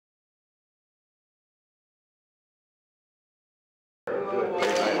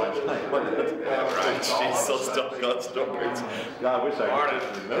Right, she's so stuck on stories. God, I wish I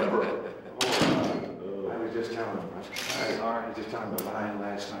could remember. I was just telling him, I was just telling the line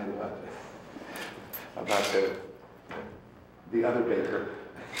last night about the other baker.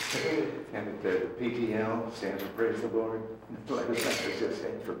 And the PTL stands for Praise the Lord. Last night was just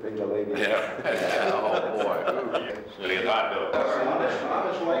saying for Pay the Lady. Yeah. Oh boy. Gonna get hot though.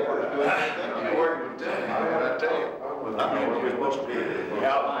 Honest labor doing anything. You work with Tim. I tell you. I mean, we're supposed to be.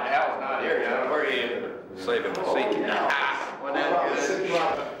 Hal's not here. Where are you? Saving the seat. Well, that's good.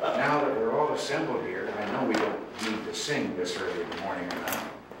 Now that we're all assembled here, I know we don't need to sing this early in the morning or not,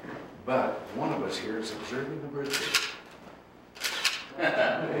 but one of us here is observing the birthday.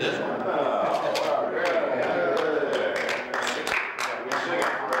 This one?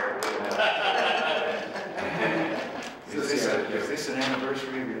 Is this an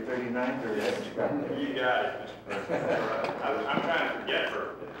anniversary of your 39th, or haven't you gotten there? You got it. I'm trying to forget her.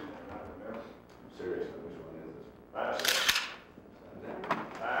 Seriously, which one is this?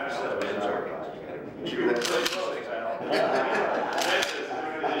 I just you were so close,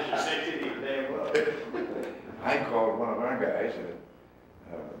 I called one of our guys,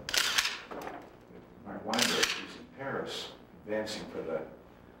 Mark Weinberg, who's in Paris, advancing for the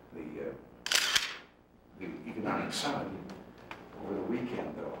Economic Summit over the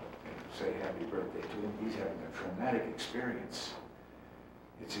weekend, though, and say happy birthday to him. He's having a traumatic experience.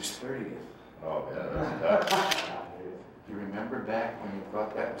 It's his 30th. Oh, yeah, that's tough. You remember back when you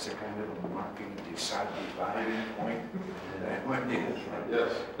thought that was a kind of a marking, dividing point?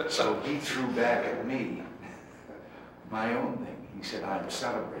 Yes. So he threw back at me my own thing. He said, I'm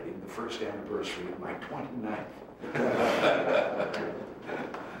celebrating the first anniversary of my 29th.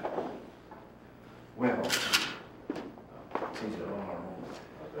 Well, since we're on our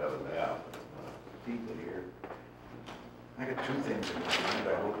own people here, I got two things in mind.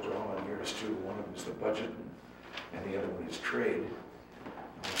 I hope they're all on yours too. One of them is the budget, and the other one is trade.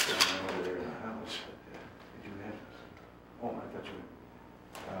 What's going on over there in the house? But, did you have this? Oh, I thought you.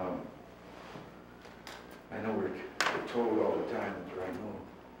 I know we're told all the time that there are no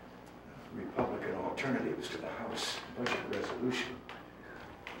Republican alternatives to the House budget resolution.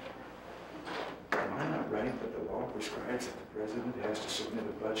 Am I not right that the law prescribes that the president has to submit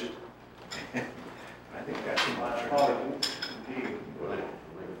a budget? I think that's an alternative. Indeed.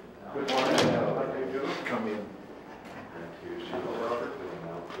 Good morning. Come in.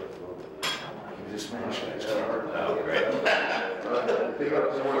 He just managed to start. Oh, great. Pick up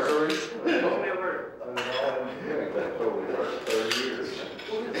some more stories.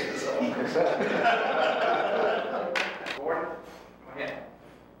 Gordon, go ahead.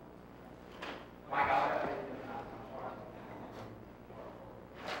 My God.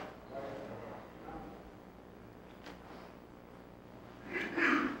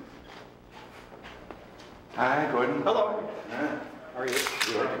 Hi, Gordon. Hello. How are you?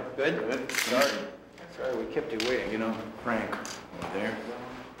 Good. Sorry we kept you waiting. You know, Frank over there.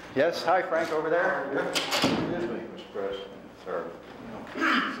 Yes. Hi, Frank, over there. Excuse me, Mr. President. Sir.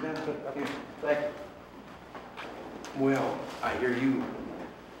 Thank you. Well, I hear you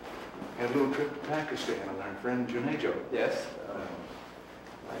had a little trip to Pakistan with our friend Junaid. Yes.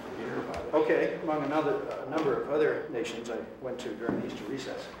 I'd like to hear about it. Okay. Among a number of other nations I went to during the Easter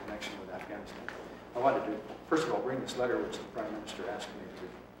recess in connection with Afghanistan. I wanted to, first of all, bring this letter which the Prime Minister asked me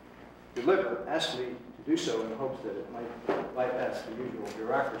to deliver, asked me to do so in hopes that it might bypass the usual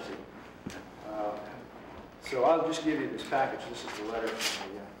bureaucracy. So I'll just give you this package. This is the letter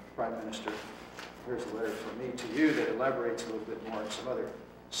from the Prime Minister. Here's the letter from me to you that elaborates a little bit more on some other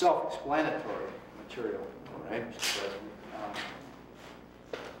self-explanatory material. All right. Mr. President.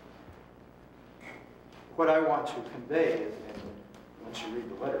 What I want to convey is, and once you read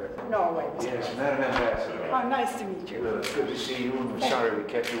the letter, I think. Norway. Yes, Madam Ambassador. Oh, nice to meet you. Well, it's good to see you, and we're sorry we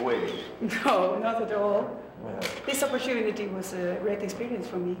kept you waiting. No, not at all. Well, This opportunity was a great experience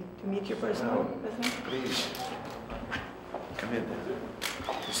for me to meet you personally. please, come in.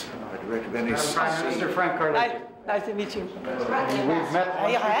 Our director, Benny. Prime Minister Frank Carlucci. Nice to meet you. We've met I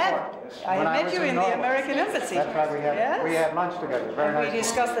have. I When I met was you in in the Norway. American Embassy. That's right, we had lunch together. Very And nice. we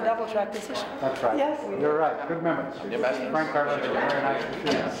discussed the double track decision. That's right. Yes, we You're right. Good memories. Ambassador. Frank Carlucci, very nice to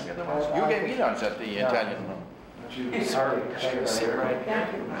see you. You gave me lunch at the Italian. Sorry, sit right.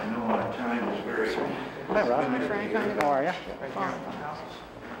 Thank you. I know our time is very. Hi, Rob. How are you?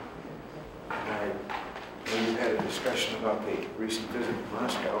 You had a discussion about the recent visit to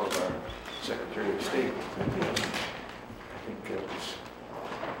Moscow of our Secretary of State. I think it was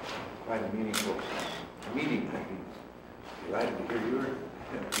quite a meaningful meeting. I'd be delighted to hear your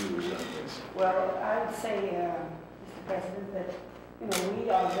views on this. Well, I would say, Mr. President, that you know, we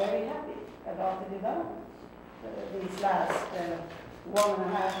are very happy about the development these last 1.5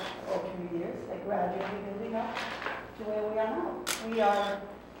 or 2 years, like gradually building up to where we are now. We are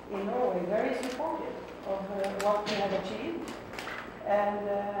in Norway very supportive of what we have achieved and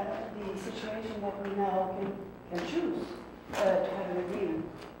the situation that we now can choose to have an agreement.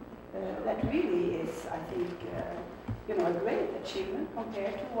 That really is, I think, you know, a great achievement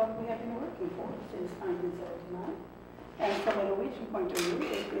compared to what we have been working for since 1979. And from a Norwegian point of view,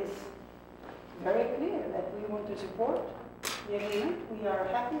 it is very clear that we want to support the agreement. We are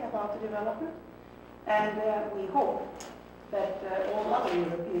happy about the development, and we hope that all other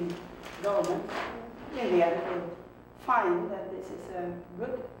European governments, in the end, will find that this is a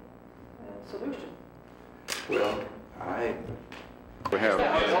good solution. Well, We have.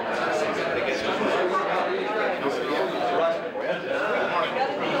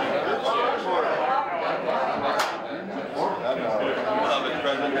 Mr.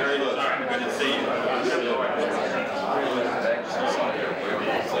 President, very good to see you.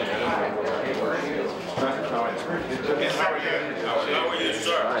 How are you,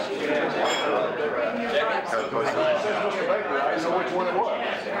 sir? I didn't know which one it was.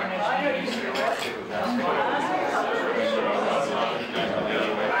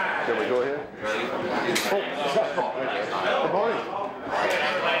 Can we go ahead? Good morning.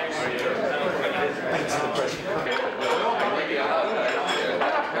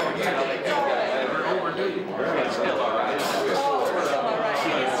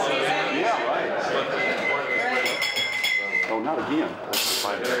 Oh, not again.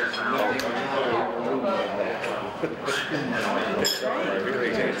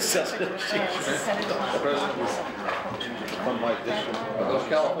 Unlike this one. Those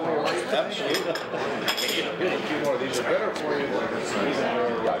California lights? Absolutely. One of these are better for you.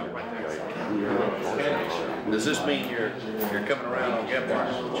 does this mean you're coming around on Gephardt?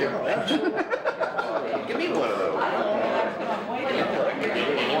 Absolutely. Give me one of those.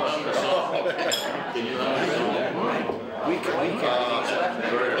 We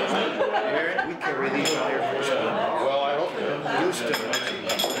carry these on Air Force One. Well, I hope so. Houston.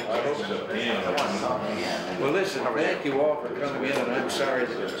 I hope so. Well, listen, thank you all for coming in, and I'm sorry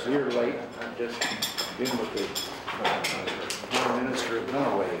that we're late. I'm just dealing with the Prime Minister of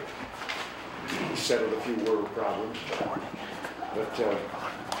Norway. He settled a few word problems. But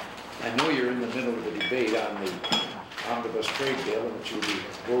I know you're in the middle of the debate on the Omnibus Trade Bill, and that you'll be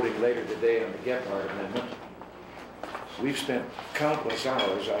voting later today on the Gephardt Amendment. We've spent countless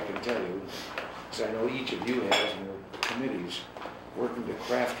hours, I can tell you, as I know each of you has in your committees, working to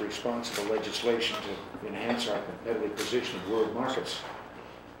craft responsible legislation to enhance our competitive position in world markets.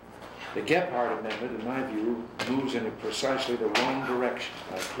 The Gephardt Amendment, in my view, moves in precisely the wrong direction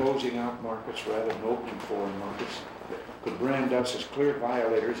by closing out markets rather than opening foreign markets, could brand us as clear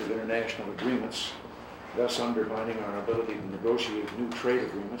violators of international agreements, thus undermining our ability to negotiate new trade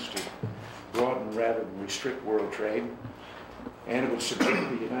agreements to broaden rather than restrict world trade, and it would subject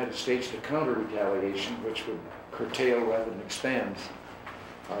the United States to counter-retaliation, which would curtail rather than expand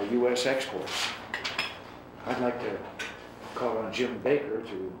our U.S. exports. I'd like to call on Jim Baker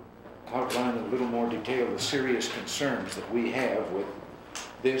to outline in a little more detail the serious concerns that we have with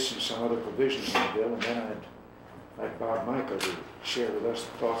this and some other provisions in the bill, and then I'd like Bob Michael to share with us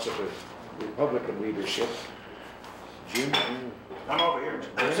the thoughts of the Republican leadership. Jim? I'm over here,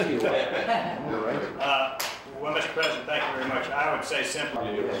 Mr. President. All right. Well, Mr. President, thank you very much. I would say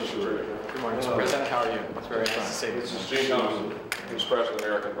simply. Good morning, Mr. President. How are you? It's very nice to see you. This is Gene Johnson, who's president of the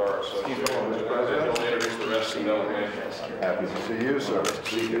American Bar Association. You'll introduce the rest of the delegation. Happy to see you, sir.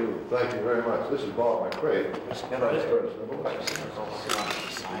 See you. Thank you very much. This is Bob McCrae, Vice President of Elections.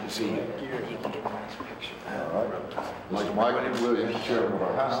 See you. All right. Mr. Michael Williams, Chairman of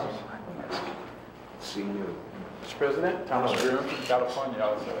our House. See you. Mr. President, Thomas Broom from California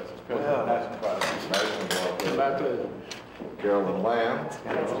also as President of National Bar. My pleasure. Carolyn Lamb,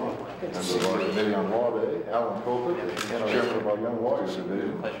 member of our Committee on Law Day. Alan Copeland, Chairman of our Young Lawyers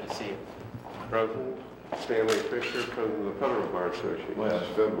Division. Pleasure to see you. President Stanley Fisher, President of the Federal Bar Association. Yes,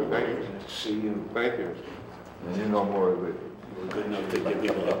 Federal. Thank you. See you. Thank you. And you know more of it. Good enough to give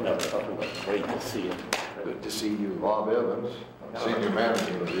you another. Great to see you. Good to see you. Bob Evans, Senior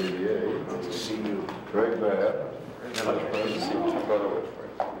Manager of the ADA. Good to see you. Greg Babb.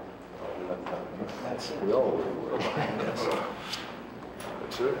 We all work.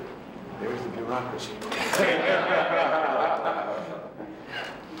 That's it. There's the bureaucracy.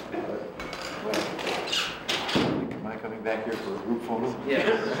 Am I coming back here for a group photo?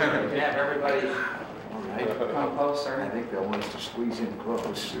 Yes. Can have everybody right? Sir. I think they'll want us to squeeze in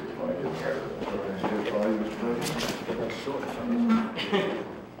close.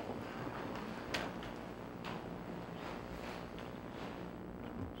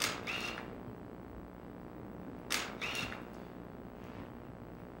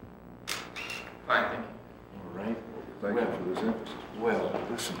 Fine, thank you. All right. Thank you for this emphasis. Well,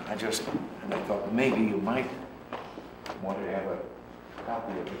 listen, I thought maybe you might want to have a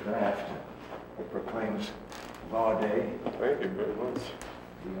copy of the draft that proclaims Law Day. Thank you very much.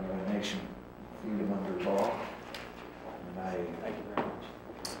 We are a nation freedom under law. And Thank you very much.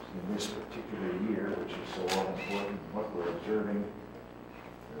 in this particular year, which is so all important, what we're observing,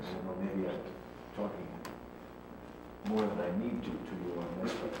 well, maybe I'm talking more than I need to you on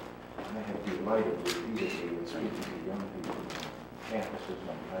this, but I have delighted repeatedly in speaking to young people on campuses,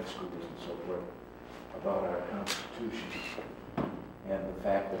 on high schools and so forth, about our Constitution and the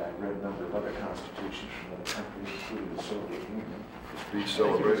fact that I've read a number of other constitutions from other countries, including the Soviet Union. Speech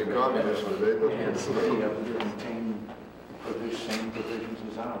celebrating communism today, And many of them contain the same provisions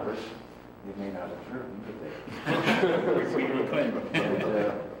as ours. They may not observe them, but they.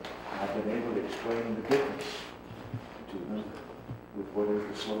 I've been able to explain the difference to them with what is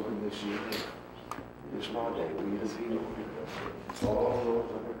the slogan this year. This Law Day, we the people. All those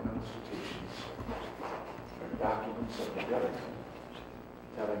other constitutions are documents of the government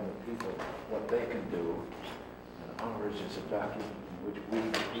telling the people what they can do, and ours is a document in which we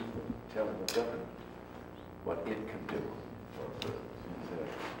the people tell the government what it can do. And,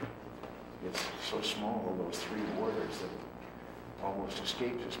 it's so small, those three words, that almost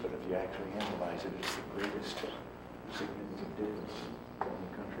escapes us, but if you actually analyze it, it's the greatest significant difference in one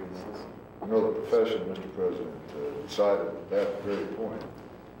country and another. You know, the profession, Mr. President, decided that very point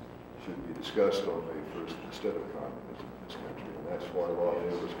should be discussed on May 1st instead of communism in this country, and that's why Law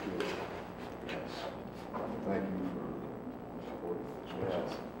Day was created. Yes. Thank you for supporting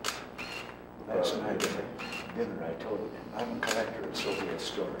this. Well, last night at dinner I told you, I'm a collector of Soviet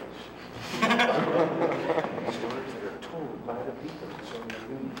stories. Stories that are told by the people of the Soviet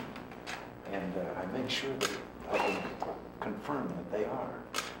Union. And I make sure that I can confirm that they are.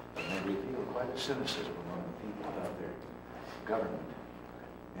 And they reveal quite a cynicism among the people about their government.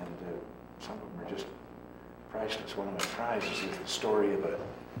 And some of them are just priceless. One of my prizes is the story of a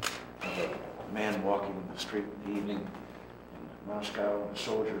man walking in the street in the evening in Moscow, and a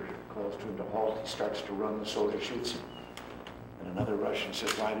soldier calls to him to halt. He starts to run, the soldier shoots him. And another Russian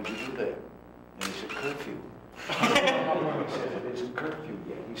says, "Why did you do that?" And he said, "Curfew." He said, "It isn't curfew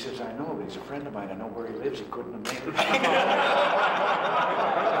yet." He says, "I know, but he's a friend of mine. I know where he lives. He couldn't have made it."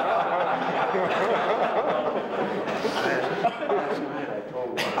 Last night I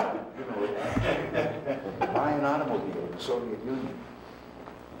told him, buy an automobile in the Soviet Union.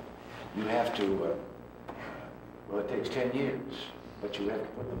 You have to, well, it takes 10 years, but you have to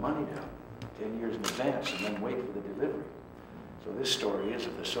put the money down 10 years in advance and then wait for the delivery. So this story is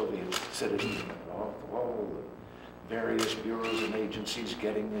of the Soviet citizens, all the various bureaus and agencies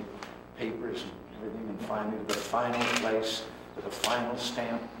getting the papers and everything, and finally to the final place with a final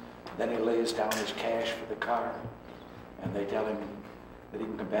stamp. Then he lays down his cash for the car, and they tell him that he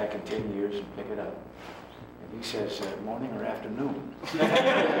can come back in 10 years and pick it up. And he says, morning or afternoon?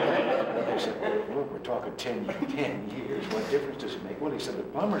 They said, well, we're talking 10 years. What difference does it make? Well, he said, the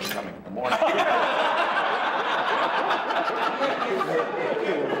plumber's coming in the morning.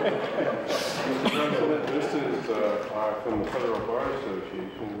 This is from the Federal Bar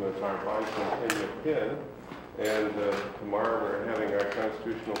Association. That's our vice and Penn. And tomorrow we're having our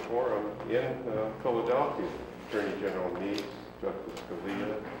constitutional forum in Philadelphia. Attorney General Meeks, Justice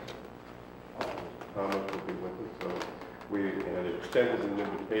Scalia, Thomas will be with us. So we had extended an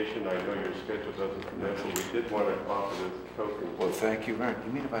invitation. I know your schedule doesn't permit, but we did want to offer this token. Well, thank you very much.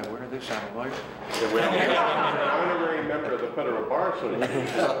 You mean if I wear this, I'm a lawyer? Yeah, well, I'm an honorary member of the Federal Bar Association.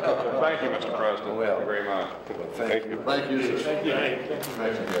 Thank you, Mr. President. Well, thank you very much. Well, thank you. Thank you, sir. Thank you.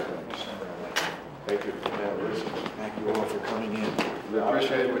 Thank you. Thank you. Thank you all for coming in. We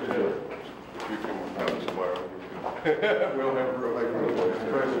appreciate what you're doing. You can come tomorrow. We'll have a real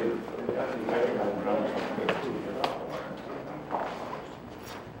President.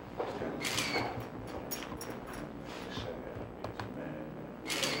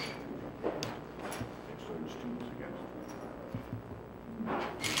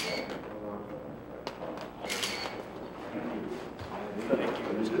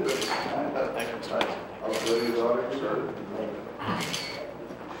 I'll show you the auditor, sir.